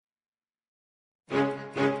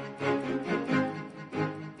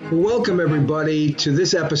Welcome, everybody, to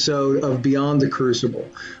this episode of Beyond the Crucible.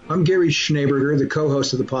 I'm Gary Schneeberger, the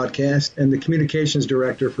co-host of the podcast and the communications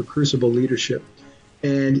director for Crucible Leadership.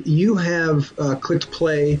 And you have clicked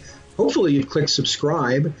play, hopefully you've clicked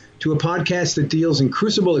subscribe, to a podcast that deals in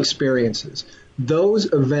crucible experiences,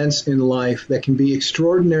 those events in life that can be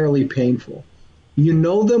extraordinarily painful. You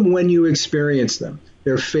know them when you experience them.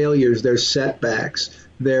 They're failures, they're setbacks.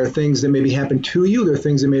 There are things that maybe happen to you. There are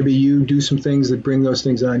things that maybe you do some things that bring those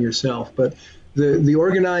things on yourself. But the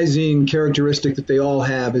organizing characteristic that they all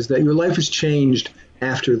have is that your life has changed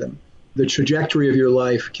after them. The trajectory of your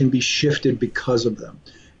life can be shifted because of them.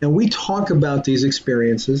 And we talk about these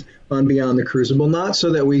experiences on Beyond the Crucible, not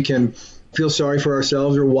so that we can feel sorry for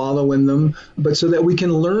ourselves or wallow in them, but so that we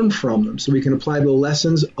can learn from them, so we can apply the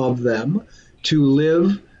lessons of them to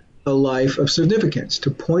live a life of significance,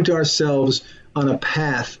 to point ourselves on a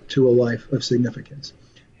path to a life of significance.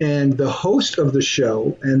 And the host of the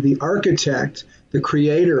show and the architect, the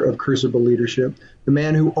creator of Crucible Leadership, the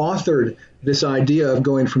man who authored this idea of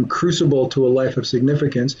going from crucible to a life of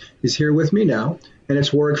significance is here with me now, and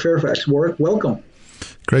it's Warwick Fairfax. Warwick, welcome.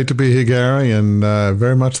 Great to be here, Gary, and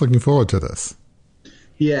very much looking forward to this.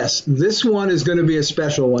 Yes, this one is going to be a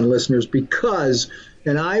special one, listeners, because,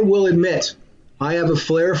 and I will admit, I have a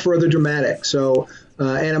flair for the dramatic. So,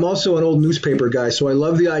 and I'm also an old newspaper guy, so I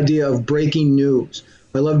love the idea of breaking news.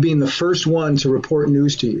 I love being the first one to report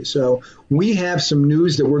news to you. So we have some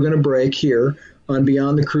news that we're going to break here on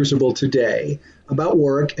Beyond the Crucible today about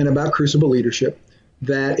Warwick and about Crucible Leadership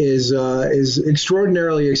that is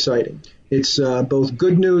extraordinarily exciting. It's both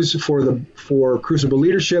good news for Crucible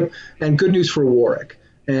Leadership and good news for Warwick.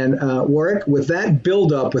 And Warwick, with that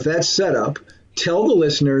build-up, with that setup, tell the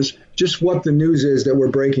listeners just what the news is that we're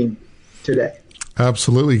breaking today.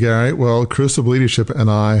 Absolutely, Gary. Well, Crucible Leadership and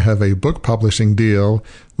I have a book publishing deal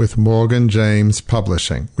with Morgan James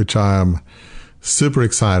Publishing, which I am super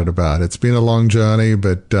excited about. It's been a long journey,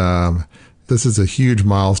 but this is a huge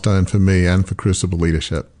milestone for me and for Crucible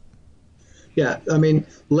Leadership. Yeah, I mean,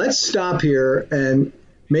 let's stop here and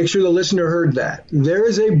make sure the listener heard that. There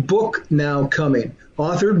is a book now coming,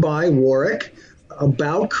 authored by Warwick,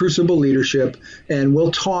 about Crucible Leadership, and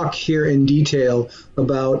we'll talk here in detail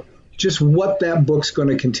about just what that book's going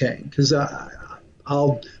to contain, because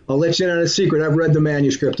I'll let you in on a secret. I've read the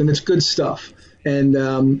manuscript, and it's good stuff.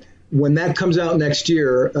 And when that comes out next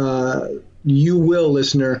year, you will,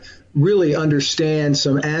 listener, really understand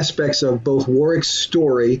some aspects of both Warwick's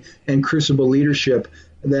story and Crucible Leadership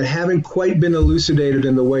that haven't quite been elucidated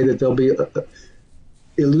in the way that they'll be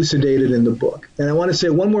elucidated in the book. And I want to say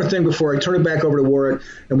one more thing before I turn it back over to Warwick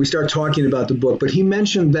and we start talking about the book. But he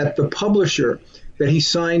mentioned that the publisher that he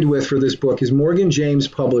signed with for this book is Morgan James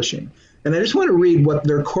Publishing. And I just want to read what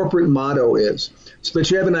their corporate motto is so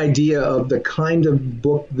that you have an idea of the kind of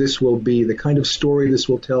book this will be, the kind of story this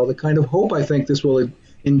will tell, the kind of hope I think this will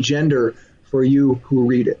engender for you who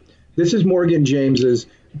read it. This is Morgan James's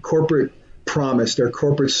corporate promise, their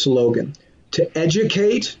corporate slogan: to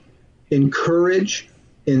educate, encourage,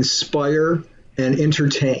 inspire, and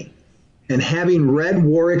entertain. And having read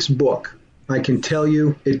Warwick's book, I can tell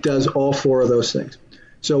you it does all four of those things.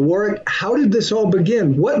 So, Warwick, how did this all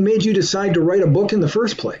begin? What made you decide to write a book in the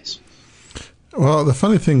first place? Well, the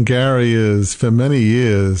funny thing, Gary, is for many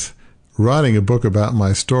years, writing a book about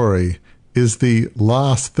my story is the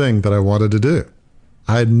last thing that I wanted to do.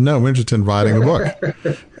 I had no interest in writing a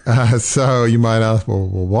book. So you might ask, well,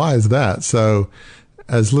 why is that? So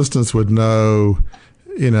as listeners would know,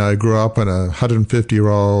 I grew up in a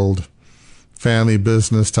 150-year-old family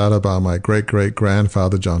business started by my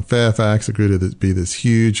great-great-grandfather, John Fairfax. It grew to be this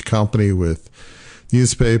huge company with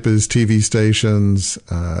newspapers, TV stations,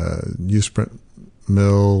 newsprint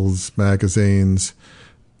mills, magazines.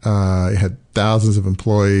 It had thousands of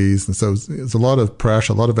employees. And so it was a lot of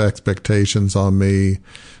pressure, a lot of expectations on me.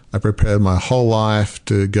 I prepared my whole life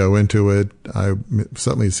to go into it. I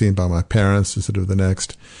certainly seen by my parents as sort of the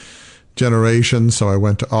next generation. So I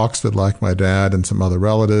went to Oxford like my dad and some other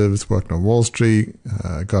relatives, worked on Wall Street,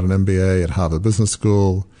 got an MBA at Harvard Business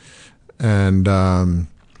School. And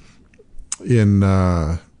in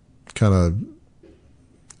kind of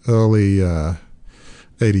early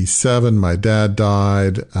 87, my dad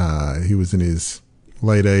died. He was in his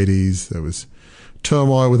late 80s. There was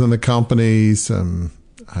turmoil within the company, some,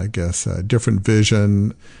 I guess, different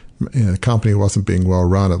vision. The company wasn't being well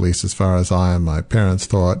run, at least as far as I and my parents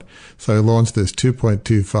thought. So I launched this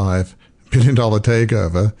 $2.25 billion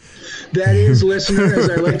takeover. That is, listener, as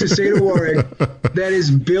I like to say to Warwick, that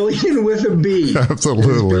is billion with a B. Absolutely.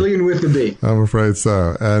 That is billion with a B. I'm afraid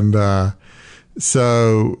so. And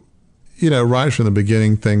so, right from the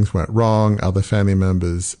beginning, things went wrong. Other family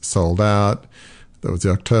members sold out. There was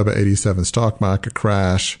the October 87 stock market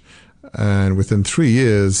crash. And within 3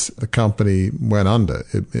 years, the company went under.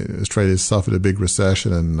 Australia suffered a big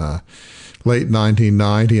recession in late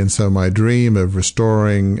 1990. And so my dream of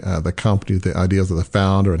restoring the company, the ideals of the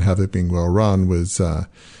founder and have it being well run was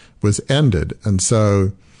ended. And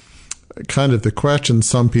so kind of the question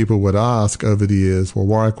some people would ask over the years, well,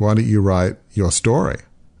 Warwick, why don't you write your story?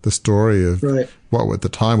 The story of what at the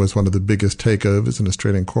time was one of the biggest takeovers in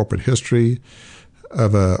Australian corporate history,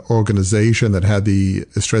 of an organization that had the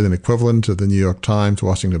Australian equivalent of the New York Times,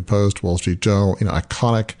 Washington Post, Wall Street Journal,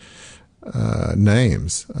 iconic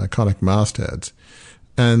names, iconic mastheads.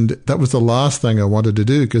 And that was the last thing I wanted to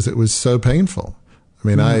do because it was so painful. I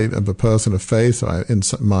mean, I am a person of faith, so in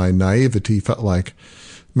my naivety felt like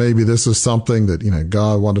maybe this is something that,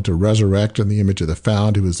 God wanted to resurrect in the image of the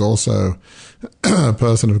founder, who was also a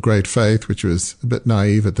person of great faith, which was a bit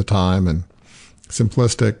naive at the time and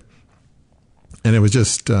simplistic. And it was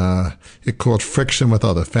just, it caused friction with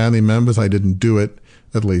other family members. I didn't do it,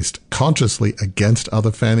 at least consciously, against other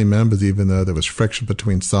family members, even though there was friction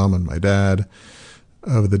between some and my dad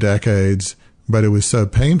over the decades. But it was so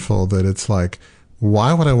painful that it's like,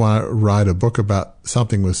 why would I want to write a book about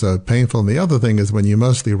something that was so painful? And the other thing is when you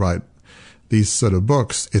mostly write these sort of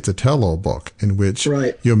books, it's a tell-all book in which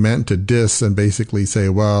you're meant to diss and basically say,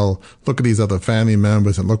 well, look at these other family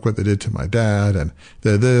members and look what they did to my dad and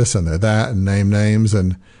they're this and they're that and name names.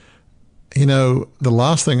 And, the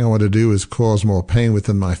last thing I want to do is cause more pain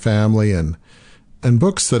within my family and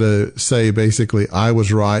books that say basically I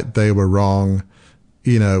was right, they were wrong,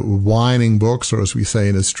 whining books, or as we say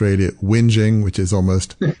in Australia, whinging, which is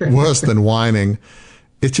almost worse than whining.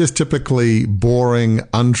 It's just typically boring,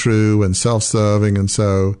 untrue, and self-serving. And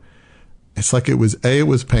so it's like it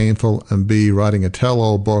was painful, and B, writing a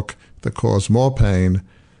tell-all book that caused more pain.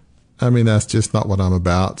 I mean, that's just not what I'm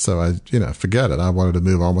about. So I, forget it. I wanted to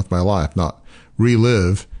move on with my life, not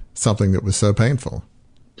relive something that was so painful.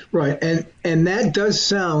 Right. And that does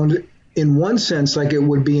sound, in one sense, like it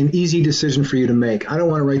would be an easy decision for you to make. I don't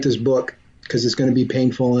want to write this book because it's going to be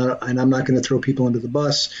painful, and I'm not going to throw people under the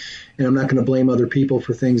bus, and I'm not going to blame other people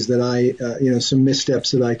for things that I, some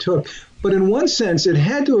missteps that I took. But in one sense, it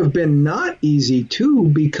had to have been not easy, too,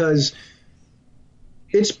 because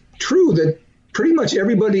it's true that pretty much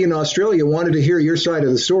everybody in Australia wanted to hear your side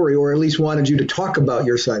of the story, or at least wanted you to talk about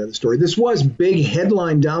your side of the story. This was big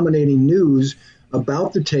headline-dominating news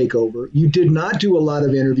about the takeover. You did not do a lot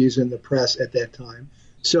of interviews in the press at that time.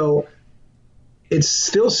 So it's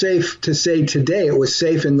still safe to say today, it was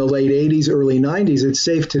safe in the late 80s, early 90s, it's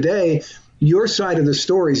safe today. Your side of the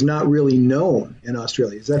story is not really known in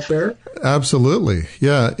Australia. Is that fair? Absolutely.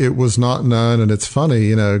 Yeah, it was not known. And it's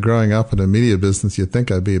funny, growing up in a media business, you'd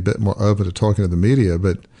think I'd be a bit more open to talking to the media.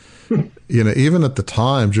 But, even at the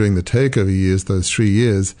time during the takeover years, those 3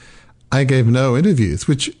 years, I gave no interviews,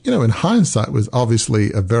 which, in hindsight was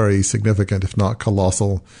obviously a very significant, if not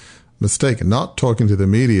colossal mistake. And not talking to the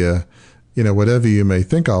media, whatever you may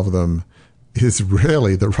think of them, is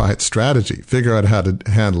really the right strategy. Figure out how to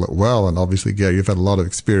handle it well. And obviously, Gary, you've had a lot of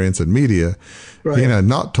experience in media. Right.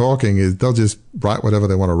 Not talking is they'll just write whatever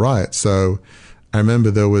they want to write. So I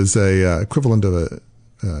remember there was a equivalent of a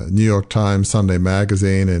New York Times Sunday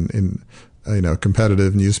magazine in a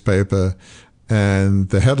competitive newspaper. And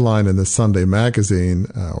the headline in the Sunday magazine,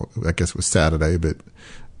 I guess it was Saturday, but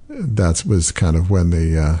that was kind of when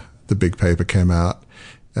the big paper came out.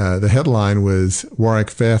 The headline was Warwick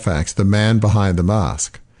Fairfax, the man behind the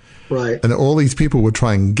mask. Right. And all these people would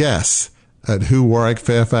try and guess at who Warwick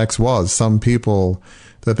Fairfax was. Some people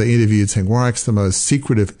that they interviewed saying, Warwick's the most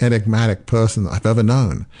secretive, enigmatic person I've ever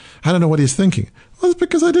known. I don't know what he's thinking. Well, it's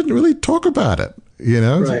because I didn't really talk about it,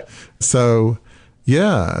 Right. So,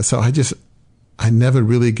 yeah. So I never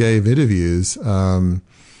really gave interviews.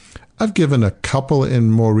 I've given a couple in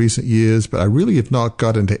more recent years, but I really have not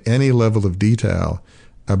got into any level of detail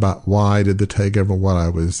about why I did the takeover and what I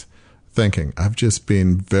was thinking. I've just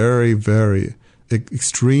been very, very,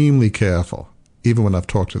 extremely careful, even when I've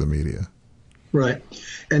talked to the media. Right.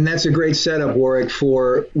 And that's a great setup, Warwick,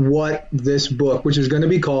 for what this book, which is going to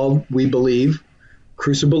be called, we believe,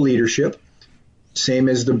 Crucible Leadership, same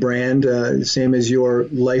as the brand, same as your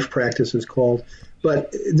life practice is called.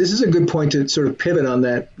 But this is a good point to sort of pivot on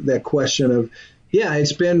that question of, yeah,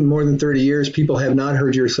 it's been more than 30 years. People have not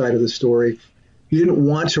heard your side of the story. You didn't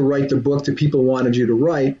want to write the book that people wanted you to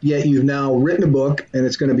write, yet you've now written a book and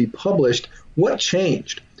it's going to be published. What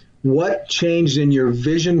changed? What changed in your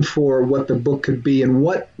vision for what the book could be, and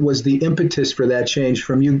what was the impetus for that change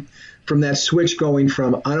from that switch going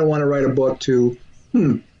from, I don't want to write a book to,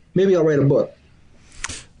 maybe I'll write a book?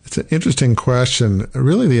 It's an interesting question.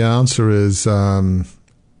 Really, the answer is in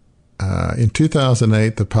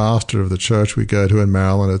 2008, the pastor of the church we go to in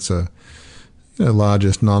Maryland, it's a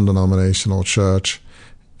largest non-denominational church,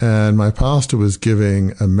 and my pastor was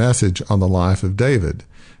giving a message on the life of David.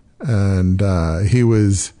 And he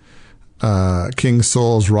was King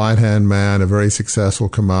Saul's right-hand man, a very successful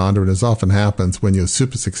commander, and as often happens when you're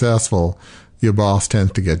super successful, your boss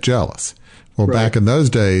tends to get jealous. Well, right. Back in those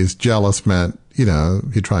days, jealous meant,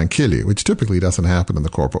 he'd try and kill you, which typically doesn't happen in the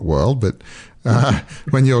corporate world. But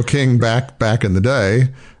when you're king back in the day,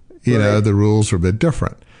 the rules were a bit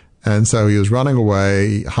different. And so he was running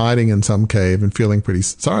away, hiding in some cave and feeling pretty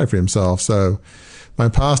sorry for himself. So my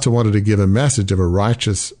pastor wanted to give a message of a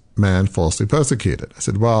righteous man falsely persecuted. I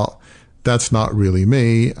said, well, that's not really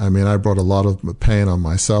me. I mean, I brought a lot of pain on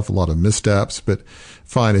myself, a lot of missteps, but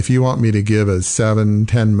fine. If you want me to give a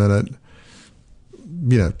 7-10 minute,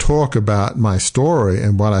 talk about my story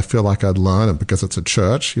and what I feel like I'd learn, and because it's a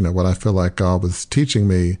church, what I feel like God was teaching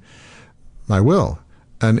me, I will.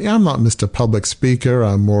 And I'm not Mr. Public Speaker.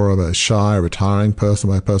 I'm more of a shy, retiring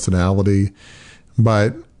person by personality.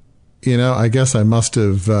 But, I guess I must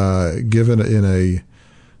have given it in a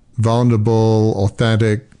vulnerable,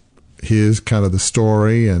 authentic, here's kind of the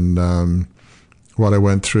story and what I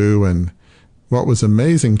went through. And what was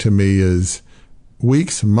amazing to me is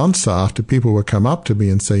weeks, months after, people would come up to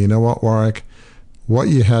me and say, you know what, Warwick, what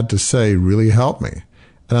you had to say really helped me.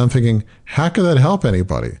 And I'm thinking, how could that help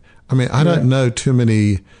anybody? I mean, I don't know too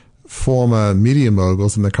many former media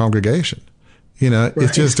moguls in the congregation. Right.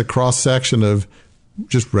 It's just a cross-section of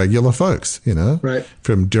just regular folks, right.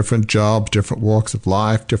 From different jobs, different walks of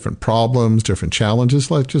life, different problems, different challenges,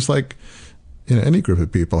 just like any group of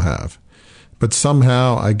people have. But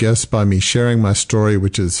somehow, I guess by me sharing my story,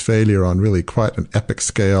 which is failure on really quite an epic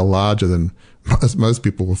scale, larger than most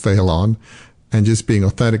people will fail on, and just being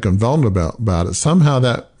authentic and vulnerable about it, somehow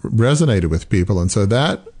that resonated with people. And so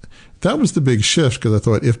that was the big shift, because I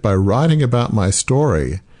thought, if by writing about my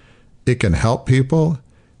story, it can help people,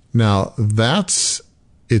 now it's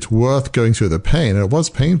worth going through the pain. And it was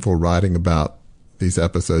painful writing about these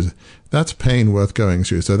episodes. That's pain worth going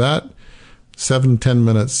through. So that 7-10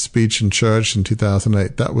 minute speech in church in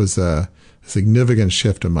 2008, that was a significant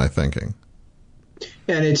shift in my thinking.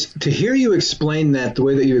 And it's to hear you explain that the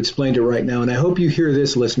way that you explained it right now, and I hope you hear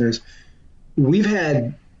this, listeners. We've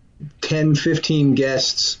had 10, 15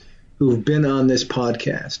 guests who've been on this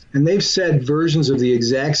podcast, and they've said versions of the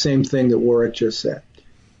exact same thing that Warwick just said.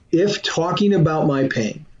 If talking about my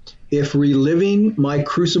pain, if reliving my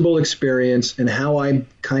crucible experience and how I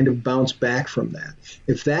kind of bounce back from that,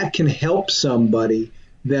 if that can help somebody,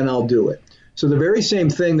 then I'll do it. So the very same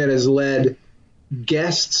thing that has led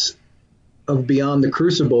guests of Beyond the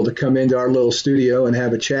Crucible to come into our little studio and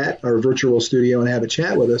have a chat, our virtual studio, and have a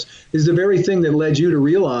chat with us, is the very thing that led you to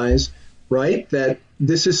realize, right, that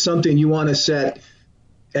this is something you want to set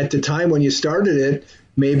at the time when you started it,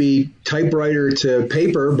 maybe typewriter to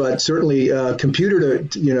paper, but certainly computer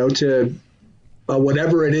to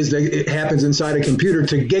whatever it is that it happens inside a computer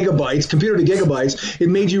to gigabytes. It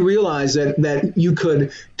made you realize that you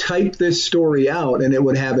could type this story out and it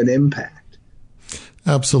would have an impact.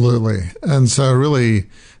 Absolutely. And so really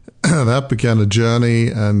that began a journey.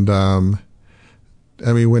 And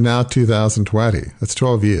we're now 2020. That's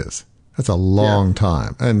 12 years. That's a long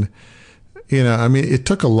time. And, it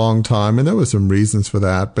took a long time, and there were some reasons for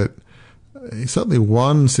that, but certainly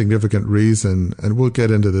one significant reason, and we'll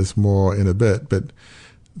get into this more in a bit, but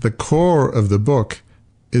the core of the book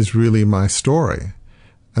is really my story.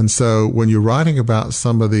 And so when you're writing about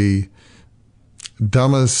some of the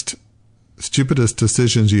dumbest, stupidest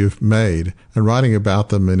decisions you've made and writing about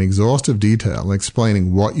them in exhaustive detail and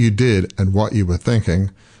explaining what you did and what you were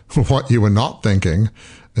thinking, what you were not thinking,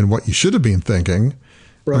 and what you should have been thinking.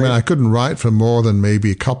 Right. I mean, I couldn't write for more than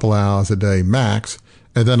maybe a couple hours a day max,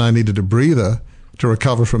 and then I needed a breather to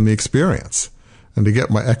recover from the experience and to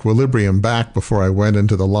get my equilibrium back before I went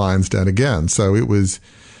into the lion's den again. So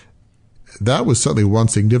that was certainly one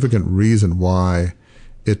significant reason why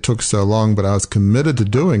it took so long, but I was committed to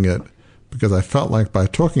doing it because I felt like by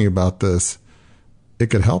talking about this,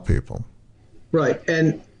 it could help people. Right.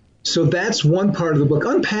 And so that's one part of the book.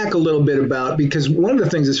 Unpack a little bit about, because one of the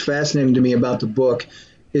things that's fascinating to me about the book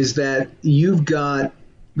is that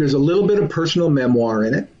there's a little bit of personal memoir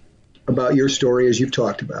in it about your story, as you've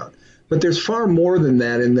talked about, but there's far more than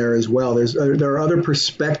that in there as well. There are other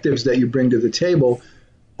perspectives that you bring to the table.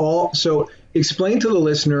 So explain to the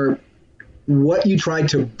listener what you tried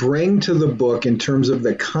to bring to the book in terms of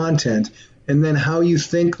the content, and then how you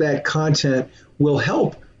think that content will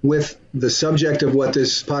help with the subject of what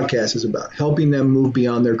this podcast is about, helping them move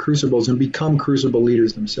beyond their crucibles and become crucible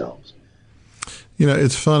leaders themselves. You know,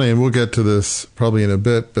 it's funny, and we'll get to this probably in a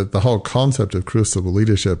bit, but the whole concept of crucible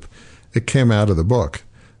leadership, it came out of the book.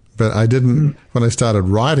 But I didn't, when I started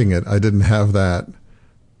writing it, I didn't have that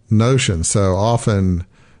notion. So often,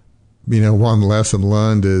 you know, one lesson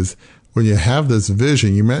learned is when you have this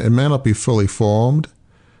vision, it may not be fully formed,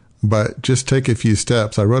 but just take a few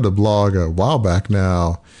steps. I wrote a blog a while back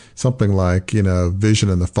now, something like, you know, vision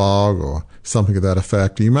in the fog or something of that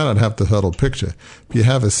effect. You might not have the total picture, but you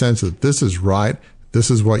have a sense that this is right,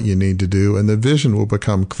 this is what you need to do, and the vision will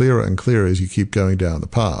become clearer and clearer as you keep going down the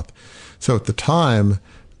path. So at the time,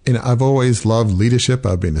 you know, I've always loved leadership.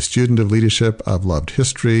 I've been a student of leadership. I've loved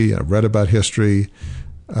history. I've read about history,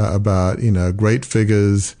 about, you know, great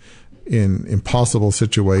figures in impossible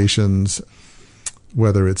situations,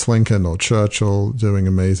 whether it's Lincoln or Churchill doing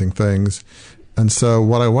amazing things. And so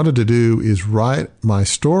what I wanted to do is write my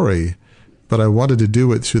story, but I wanted to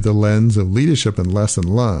do it through the lens of leadership and lesson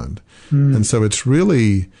learned. And so it's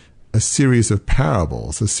really a series of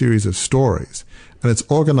parables, a series of stories. And it's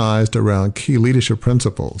organized around key leadership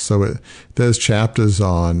principles. So there's chapters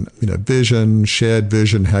on, you know, vision, shared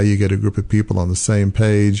vision, how you get a group of people on the same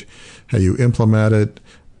page, how you implement it,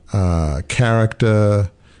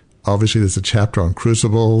 character. Obviously, there's a chapter on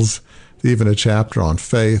crucibles, even a chapter on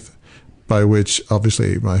faith, by which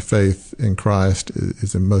obviously my faith in Christ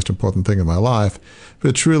is the most important thing in my life.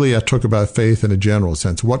 But truly, I talk about faith in a general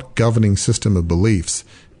sense. What governing system of beliefs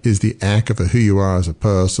is the anchor for who you are as a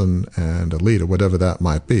person and a leader, whatever that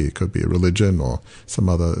might be. It could be a religion or some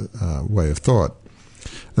other way of thought.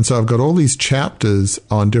 And so I've got all these chapters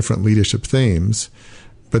on different leadership themes,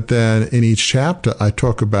 but then in each chapter, I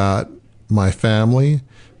talk about my family,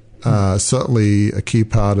 certainly a key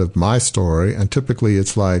part of my story. And typically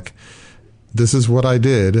it's like, this is what I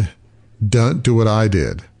did. Don't do what I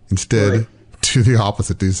did. Instead, do the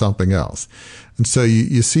opposite, do something else. And so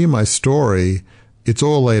you see my story, it's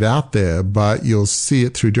all laid out there, but you'll see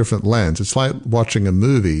it through different lenses. It's like watching a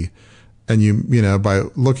movie, and you know, by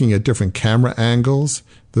looking at different camera angles,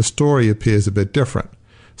 the story appears a bit different.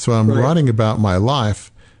 So I'm writing about my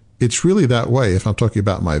life. It's really that way. If I'm talking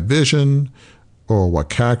about my vision or what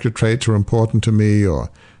character traits are important to me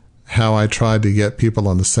or how I tried to get people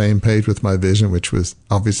on the same page with my vision, which was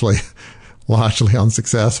obviously largely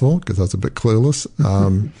unsuccessful because I was a bit clueless.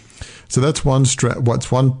 So that's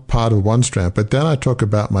what's one part of one strand. But then I talk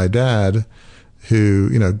about my dad, who,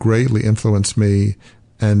 you know, greatly influenced me,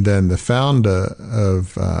 and then the founder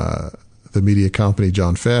of the media company,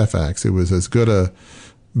 John Fairfax, who was as good a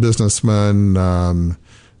businessman,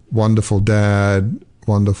 wonderful dad,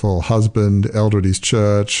 wonderful husband, elder at his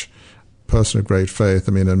church, person of great faith.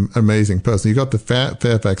 I mean, an amazing person. You got the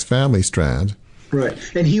Fairfax family strand. Right.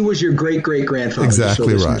 And he was your great-great-grandfather.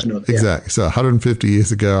 Exactly right. Exactly. So 150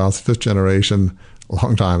 years ago, I was fifth generation, a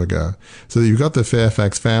long time ago. So you've got the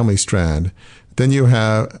Fairfax family strand. Then you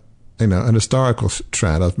have, you know, an historical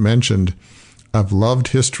strand. I've mentioned I've loved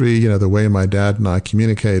history. You know, the way my dad and I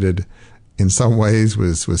communicated in some ways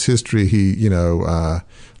was history. He, you know,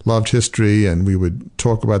 loved history, and we would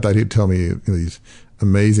talk about that. He'd tell me, you know, these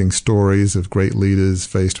amazing stories of great leaders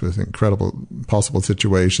faced with incredible possible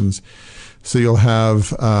situations. So you'll have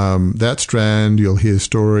that strand. You'll hear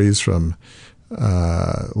stories from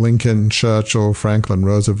Lincoln, Churchill, Franklin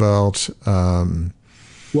Roosevelt,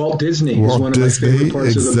 Walt Disney is one of my favorite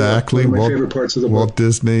parts of the book. One of my favorite parts of the book. Walt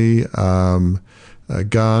Disney,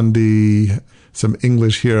 Gandhi, some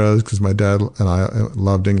English heroes, because my dad and I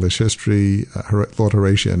loved English history, Lord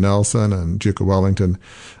Horatio Nelson and Duke of Wellington,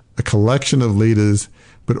 a collection of leaders,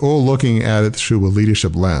 but all looking at it through a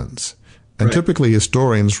leadership lens. And typically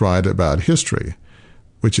historians write about history,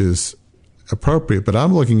 which is appropriate, but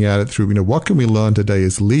I'm looking at it through, you know, what can we learn today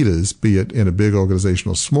as leaders, be it in a big organization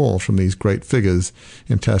or small, from these great figures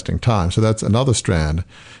in testing time. So that's another strand.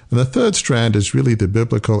 And the third strand is really the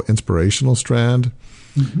biblical inspirational strand.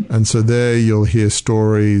 And so there you'll hear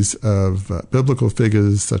stories of biblical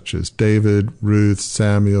figures such as David, Ruth,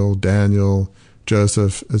 Samuel, Daniel,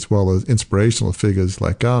 Joseph, as well as inspirational figures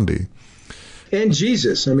like Gandhi. And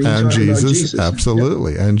Jesus. I mean, and Jesus,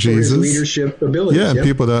 absolutely. And Jesus. His leadership abilities. Yeah,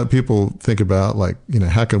 and people think about, like, you know,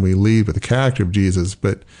 how can we lead with the character of Jesus?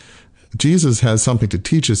 But Jesus has something to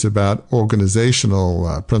teach us about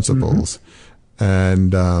organizational principles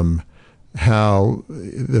and how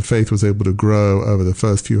the faith was able to grow over the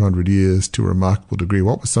first few hundred years to a remarkable degree.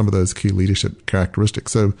 What were some of those key leadership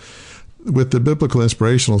characteristics? So with the biblical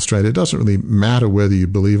inspirational strand, it doesn't really matter whether you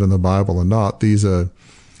believe in the Bible or not. These are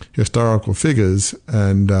historical figures,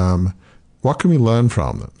 and what can we learn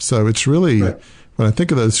from them? So it's really when I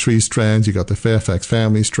think of those three strands, you got the Fairfax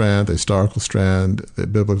family strand, the historical strand, the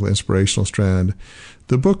biblical inspirational strand.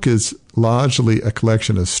 The book is largely a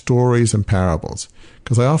collection of stories and parables,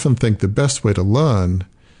 because I often think the best way to learn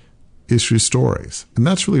is through stories. And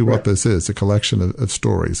that's really what this is, a collection of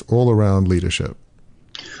stories all around leadership.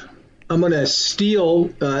 I'm going to steal,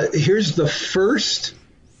 here's the first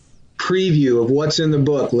preview of what's in the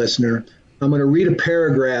book, listener. I'm going to read a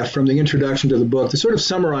paragraph from the introduction to the book to sort of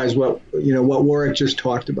summarize what Warwick just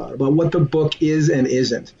talked about what the book is and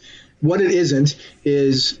isn't. What it isn't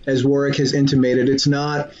is, as Warwick has intimated, it's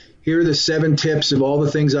not, here are the 7 tips of all the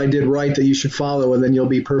things I did right that you should follow, and then you'll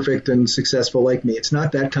be perfect and successful like me. It's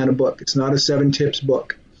not that kind of book. It's not a 7 tips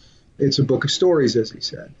book. It's a book of stories, as he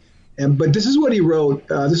said. But this is what he wrote.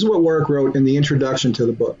 This is what Warwick wrote in the introduction to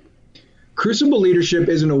the book. Crucible leadership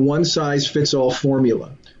isn't a one-size-fits-all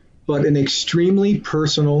formula, but an extremely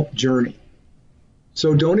personal journey.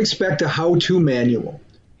 So don't expect a how-to manual,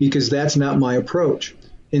 because that's not my approach.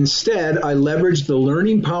 Instead, I leverage the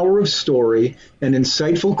learning power of story and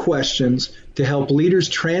insightful questions to help leaders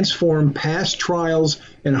transform past trials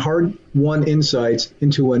and hard-won insights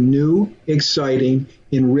into a new, exciting,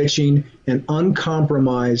 enriching, and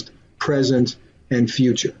uncompromised present and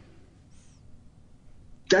future.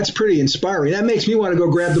 That's pretty inspiring. That makes me want to go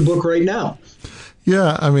grab the book right now.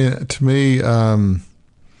 Yeah, I mean, to me,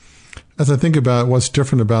 as I think about what's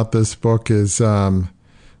different about this book is, a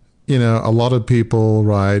lot of people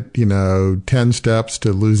write, 10 steps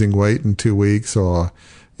to losing weight in 2 weeks, or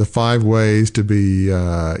the 5 ways to be,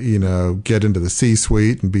 get into the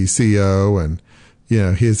C-suite and be CEO, and,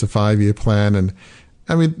 here's a 5-year plan. And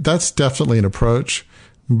I mean, that's definitely an approach,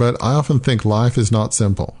 but I often think life is not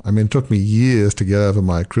simple. I mean, it took me years to get over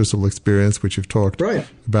my Crucible experience, which you've talked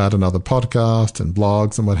about in other podcasts and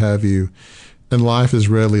blogs and what have you. And life is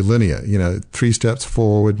rarely linear, 3 steps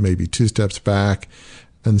forward, maybe 2 steps back.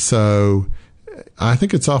 And so I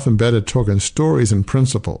think it's often better to talk in stories and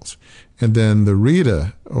principles, and then the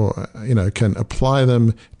reader can apply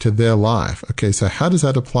them to their life. Okay, so how does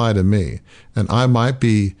that apply to me? And I might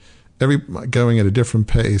be going at a different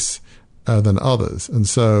pace than others. And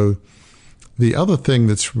so the other thing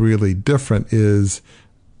that's really different is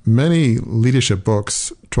many leadership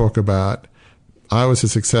books talk about, I was a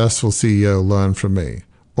successful CEO, learn from me.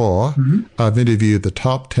 Or I've interviewed the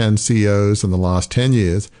top 10 CEOs in the last 10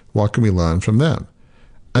 years. What can we learn from them?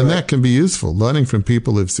 And that can be useful. Learning from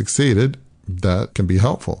people who've succeeded, that can be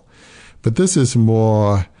helpful. But this is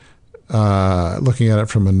more looking at it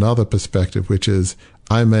from another perspective, which is,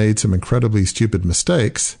 I made some incredibly stupid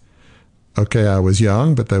mistakes. Okay, I was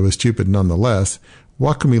young, but they were stupid nonetheless.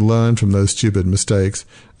 What can we learn from those stupid mistakes,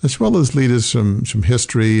 as well as leaders from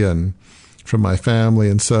history and from my family?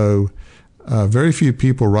 And so very few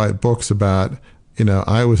people write books about,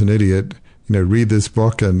 I was an idiot, read this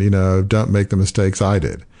book and, don't make the mistakes I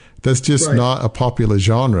did. That's just not a popular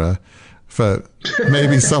genre for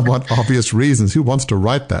maybe somewhat obvious reasons. Who wants to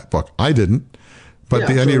write that book? I didn't. But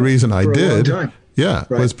the only reason I did,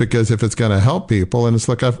 was because if it's going to help people, and it's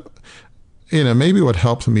like maybe what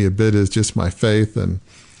helps me a bit is just my faith, and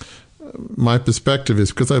my perspective is,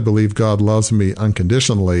 because I believe God loves me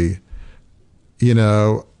unconditionally,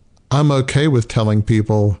 I'm okay with telling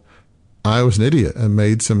people I was an idiot and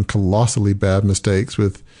made some colossally bad mistakes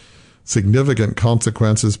with significant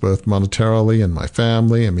consequences, both monetarily and my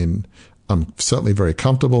family. I mean, I'm certainly very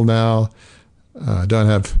comfortable now. I don't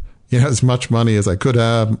have, as much money as I could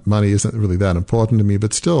have. Money isn't really that important to me,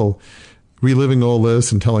 but still reliving all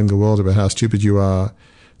this and telling the world about how stupid you are.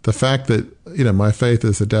 The fact that, my faith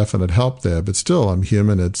is a definite help there, but still I'm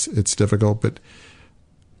human. It's difficult, but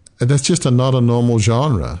that's just not a normal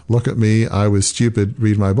genre. Look at me, I was stupid,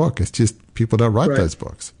 read my book. It's just people don't write those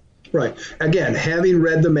books. Right. Again, having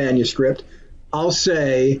read the manuscript, I'll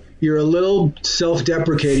say you're a little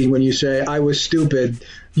self-deprecating when you say, I was stupid.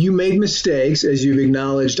 You made mistakes, as you've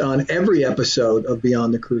acknowledged on every episode of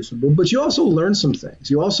Beyond the Crucible, but you also learned some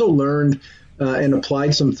things. You also learned and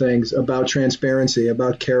applied some things about transparency,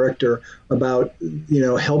 about character, about,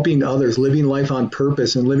 helping others, living life on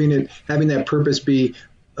purpose, and having that purpose be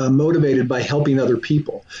motivated by helping other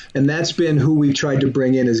people. And that's been who we've tried to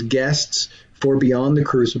bring in as guests for Beyond the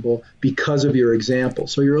Crucible because of your example.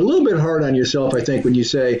 So you're a little bit hard on yourself, I think, when you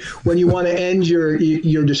say, when you want to end your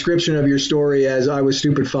description of your story as I was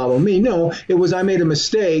stupid, follow me. No, it was I made a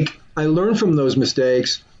mistake. I learned from those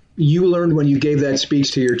mistakes. You learned when you gave that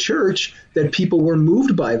speech to your church that people were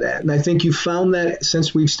moved by that. And I think you found that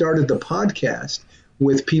since we've started the podcast,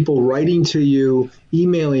 with people writing to you,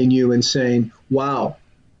 emailing you and saying, wow,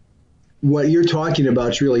 what you're talking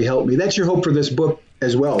about's really helped me. That's your hope for this book,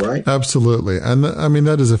 as well, right? Absolutely. And I mean,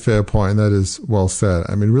 that is a fair point. That is well said.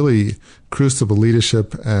 I mean, really, Crucible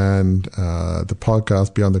Leadership and the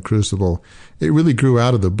podcast Beyond the Crucible, it really grew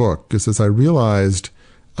out of the book, because as I realized,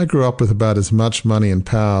 I grew up with about as much money and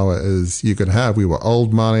power as you could have. We were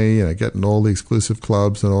old money, getting all the exclusive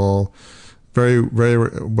clubs and all, very,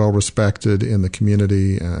 very well respected in the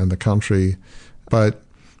community and the country. But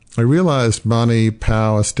I realized money,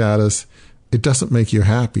 power, status, it doesn't make you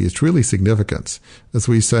happy. It's really significance. As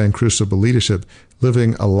we say in Crucible Leadership,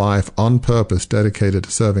 living a life on purpose dedicated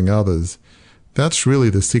to serving others, that's really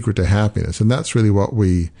the secret to happiness. And that's really what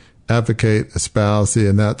we advocate, espouse here,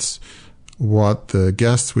 and that's what the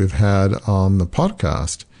guests we've had on the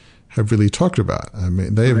podcast have really talked about. I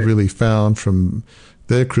mean, they have really found from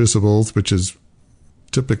their crucibles, which is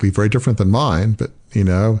typically very different than mine, but,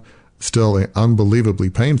 still unbelievably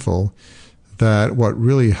painful, that what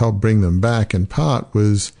really helped bring them back in part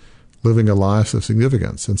was living a life of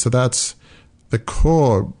significance. And so that's the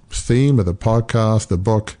core theme of the podcast, the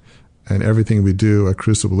book, and everything we do at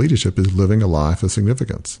Crucible Leadership is living a life of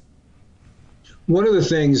significance. One of the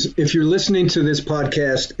things, if you're listening to this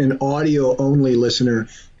podcast, an audio-only listener,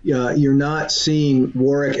 you're not seeing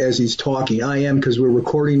Warwick as he's talking. I am, because we're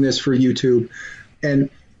recording this for YouTube. And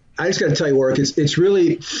I just got to tell you, Warwick, it's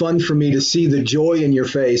really fun for me to see the joy in your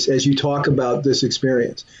face as you talk about this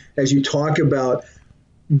experience, as you talk about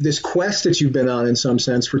this quest that you've been on in some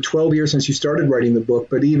sense for 12 years since you started writing the book,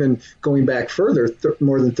 but even going back further,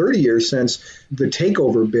 more than 30 years since the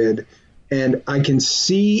takeover bid. And I can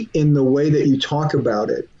see in the way that you talk about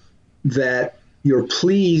it that you're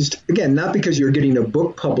pleased, again, not because you're getting a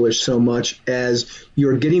book published so much as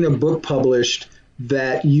you're getting a book published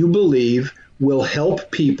that you believe will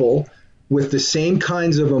help people with the same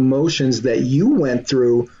kinds of emotions that you went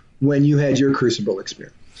through when you had your Crucible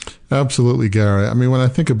experience. Absolutely, Gary. I mean, when I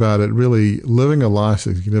think about it, really living a life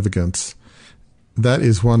of significance, that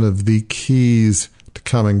is one of the keys to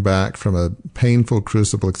coming back from a painful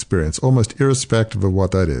crucible experience, almost irrespective of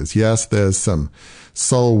what that is. Yes, there's some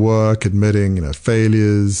soul work, admitting,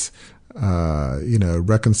 failures,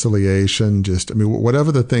 reconciliation,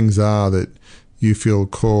 whatever the things are that you feel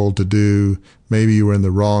called to do. Maybe you were in the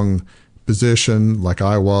wrong position, like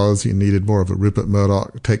I was. You needed more of a Rupert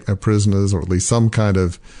Murdoch, take no prisoners, or at least some kind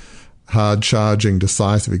of hard-charging,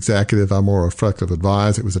 decisive executive. I'm more a reflective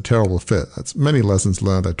advisor. It was a terrible fit. That's many lessons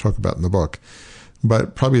learned I talk about in the book.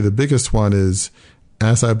 But probably the biggest one is,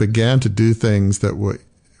 as I began to do things that were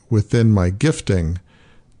within my gifting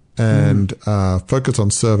and focus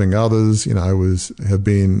on serving others. I have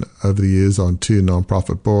been over the years on 2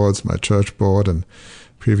 nonprofit boards, my church board, and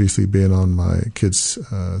previously been on my kids'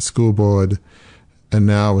 school board. And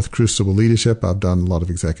now with Crucible Leadership, I've done a lot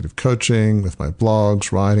of executive coaching with my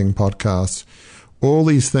blogs, writing, podcasts, all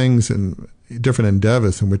these things and different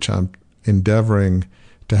endeavors in which I'm endeavoring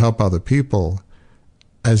to help other people.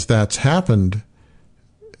 As that's happened,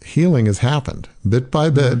 healing has happened bit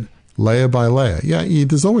by bit, layer by layer. Yeah,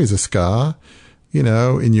 there's always a scar.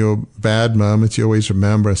 In your bad moments, you always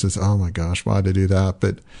remember and says, oh my gosh, why did I do that?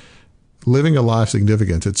 But living a life of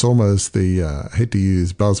significance, it's almost the, I hate to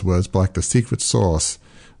use buzzwords, but like the secret sauce,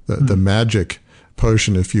 the magic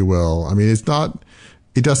potion, if you will. I mean,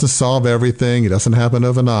 it doesn't solve everything. It doesn't happen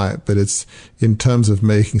overnight, but it's in terms of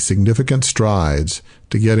making significant strides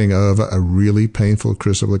to getting over a really painful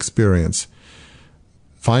crucible experience.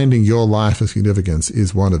 Finding your life of significance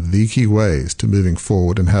is one of the key ways to moving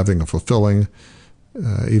forward and having a fulfilling,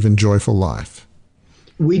 even joyful life.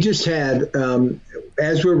 We just had,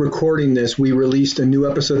 as we're recording this, we released a new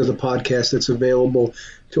episode of the podcast that's available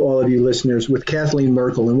to all of you listeners with Kathleen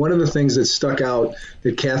Merkel. And one of the things that stuck out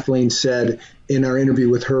that Kathleen said in our interview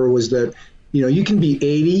with her was that, you can be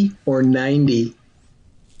 80 or 90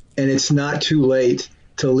 and it's not too late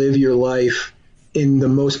to live your life in the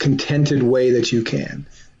most contented way that you can.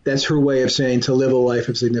 That's her way of saying to live a life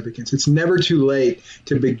of significance. It's never too late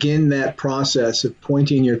to begin that process of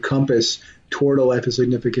pointing your compass toward a life of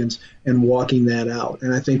significance and walking that out.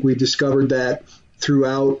 And I think we've discovered that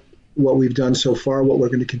throughout what we've done so far, what we're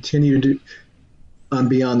going to continue to do on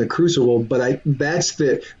Beyond the Crucible. But that's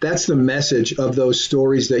the message of those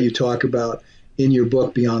stories that you talk about in your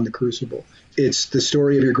book, Beyond the Crucible. It's the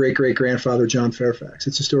story of your great-great-grandfather, John Fairfax.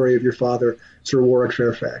 It's the story of your father, Sir Warwick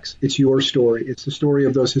Fairfax. It's your story. It's the story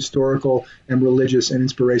of those historical and religious and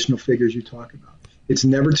inspirational figures you talk about. It's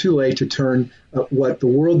never too late to turn what the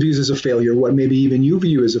world views as a failure, what maybe even you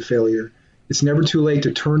view as a failure. It's never too late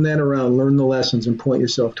to turn that around, learn the lessons, and point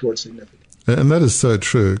yourself towards significance. And that is so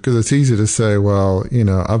true, because it's easy to say, well,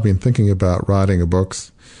 I've been thinking about writing a book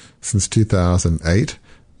since 2008.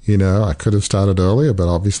 I could have started earlier, but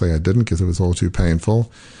obviously I didn't because it was all too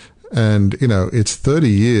painful. And, it's 30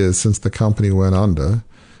 years since the company went under.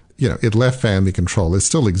 It left family control. It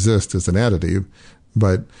still exists as an entity,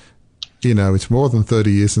 but, it's more than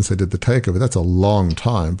 30 years since they did the takeover. That's a long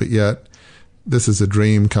time, but yet this is a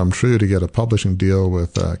dream come true to get a publishing deal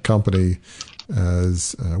with a company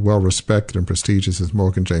as well-respected and prestigious as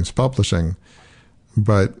Morgan James Publishing.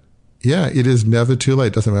 But, yeah, it is never too late.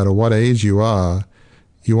 It doesn't matter what age you are.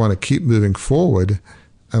 You want to keep moving forward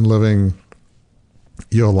and living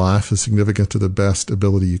your life as significant to the best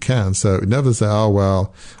ability you can. So never say, oh,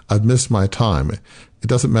 well, I've missed my time. It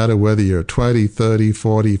doesn't matter whether you're 20, 30,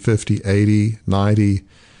 40, 50, 80, 90.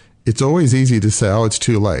 It's always easy to say, oh, it's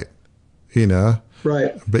too late,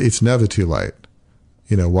 Right. But it's never too late.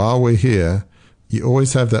 While we're here, you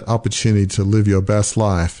always have that opportunity to live your best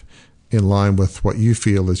life in line with what you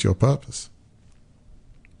feel is your purpose.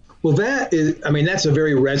 Well, that's a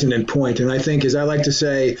very resonant point. And I think, as I like to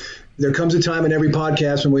say, there comes a time in every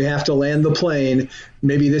podcast when we have to land the plane.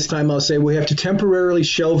 Maybe this time I'll say we have to temporarily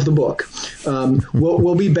shelve the book.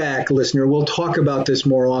 We'll be back, listener. We'll talk about this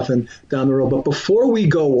more often down the road. But before we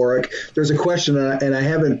go, Warwick, there's a question, and I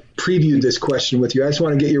haven't previewed this question with you. I just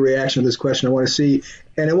want to get your reaction to this question. I want to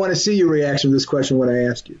see your reaction to this question when I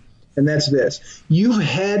ask you. And that's this. You've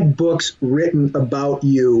had books written about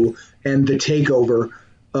you and the takeover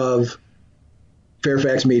of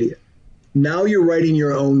Fairfax Media. Now you're writing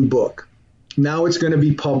your own book. Now it's going to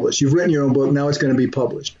be published. You've written your own book. Now it's going to be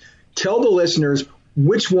published. Tell the listeners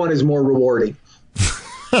which one is more rewarding.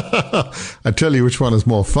 I tell you which one is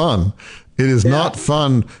more fun. It is not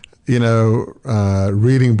fun,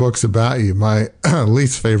 reading books about you. My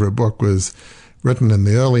least favorite book was written in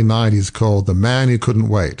the early 90s called The Man Who Couldn't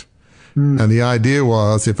Wait. And the idea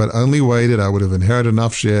was, if I'd only waited, I would have inherited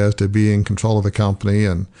enough shares to be in control of the company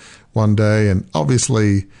and one day. And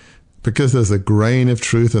obviously, because there's a grain of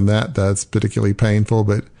truth in that, that's particularly painful.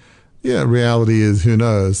 But yeah, reality is, who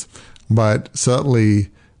knows? But certainly,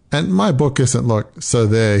 and my book isn't, look, so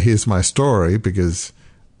here's my story, because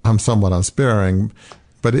I'm somewhat unsparing.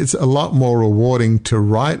 But it's a lot more rewarding to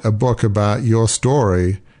write a book about your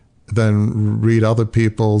story than read other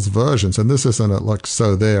people's versions. And this isn't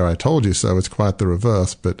I told you so. It's quite the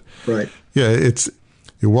reverse. But right. Yeah, it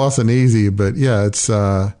wasn't easy, but yeah,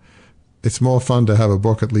 it's more fun to have a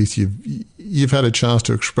book. At least you've had a chance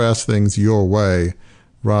to express things your way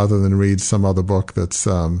rather than read some other book that's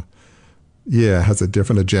has a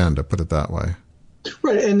different agenda, put it that way.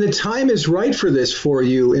 Right, and the time is right for this for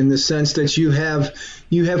you, in the sense that you have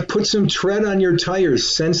put some tread on your tires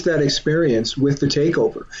since that experience with the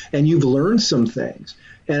takeover, and you've learned some things.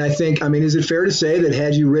 And I think, is it fair to say that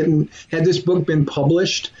had this book been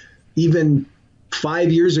published even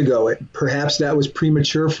 5 years ago, perhaps that was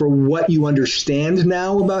premature for what you understand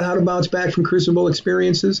now about how to bounce back from Crucible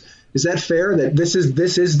experiences? Is that fair, that this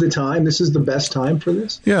is the time, this is the best time for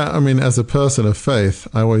this? Yeah, as a person of faith,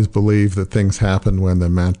 I always believe that things happen when they're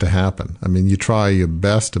meant to happen. You try your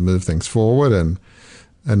best to move things forward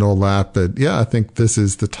and all that, but yeah, I think this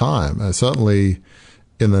is the time. Certainly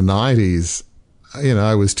in the 90s,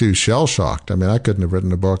 I was too shell-shocked. I couldn't have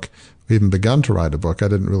written a book, even begun to write a book. I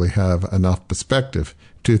didn't really have enough perspective.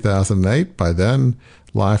 2008, by then,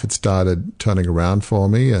 life had started turning around for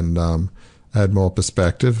me, and I had more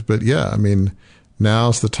perspective. But yeah,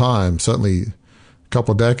 now's the time. Certainly a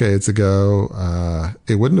couple of decades ago,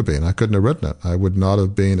 it wouldn't have been. I couldn't have written it. I would not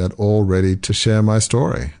have been at all ready to share my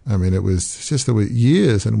story. It was just, there were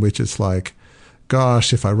years in which it's like,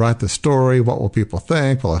 gosh, if I write the story, what will people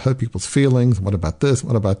think? Will I hurt people's feelings? What about this?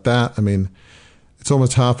 What about that? It's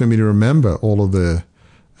almost hard for me to remember all of the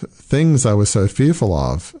things I was so fearful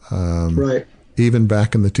of, right. Even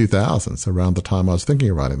back in the 2000s, around the time I was thinking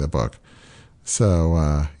of writing the book.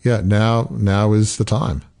 So, now is the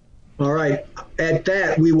time. All right. At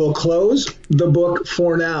that, we will close the book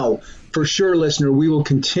for now. For sure, listener, we will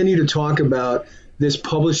continue to talk about this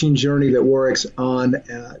publishing journey that Warwick's on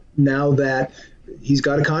now that he's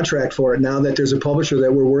got a contract for it, now that there's a publisher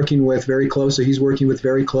that we're working with very closely. He's working with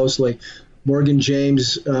very closely. Morgan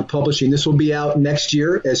James Publishing. This will be out next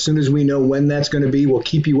year. As soon as we know when that's going to be, we'll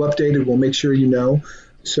keep you updated. We'll make sure you know.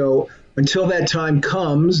 So until that time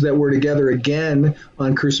comes that we're together again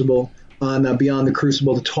on Crucible, on Beyond the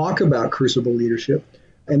Crucible, to talk about Crucible Leadership.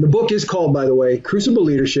 And the book is called, by the way, Crucible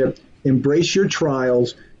Leadership, Embrace Your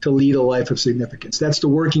Trials to Lead a Life of Significance. That's the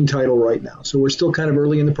working title right now. So we're still kind of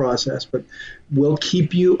early in the process, but we'll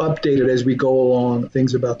keep you updated as we go along,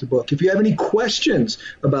 things about the book. If you have any questions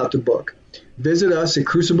about the book, visit us at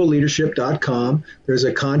crucibleleadership.com. There's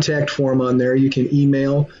a contact form on there. You can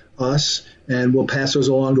email us, and we'll pass those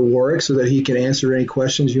along to Warwick so that he can answer any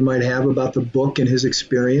questions you might have about the book and his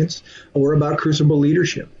experience or about Crucible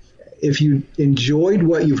Leadership. If you enjoyed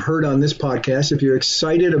what you've heard on this podcast, if you're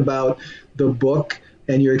excited about the book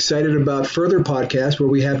and you're excited about further podcasts where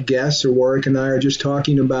we have guests or Warwick and I are just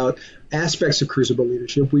talking about aspects of Crucible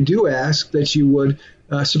Leadership, we do ask that you would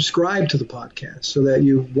subscribe to the podcast so that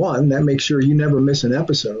one, that makes sure you never miss an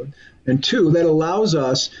episode, and two, that allows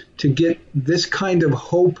us to get this kind of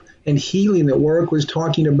hope and healing that Warwick was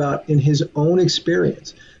talking about in his own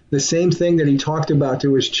experience. The same thing that he talked about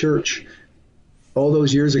to his church all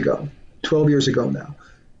those years ago, 12 years ago now.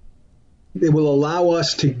 It will allow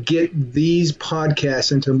us to get these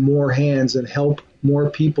podcasts into more hands and help more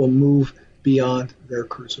people move beyond their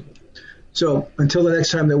crucible. So until the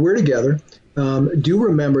next time that we're together, do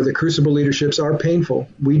remember that crucible leaderships are painful.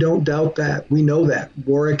 We don't doubt that. We know that.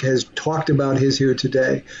 Warwick has talked about his here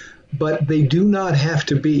today. But they do not have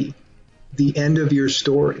to be the end of your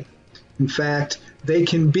story. In fact, they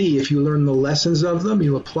can be, if you learn the lessons of them,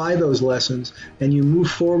 you apply those lessons, and you move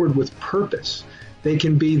forward with purpose, they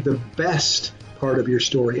can be the best part of your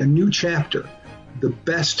story, a new chapter, the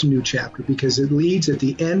best new chapter, because it leads at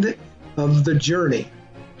the end of the journey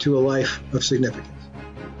to a life of significance.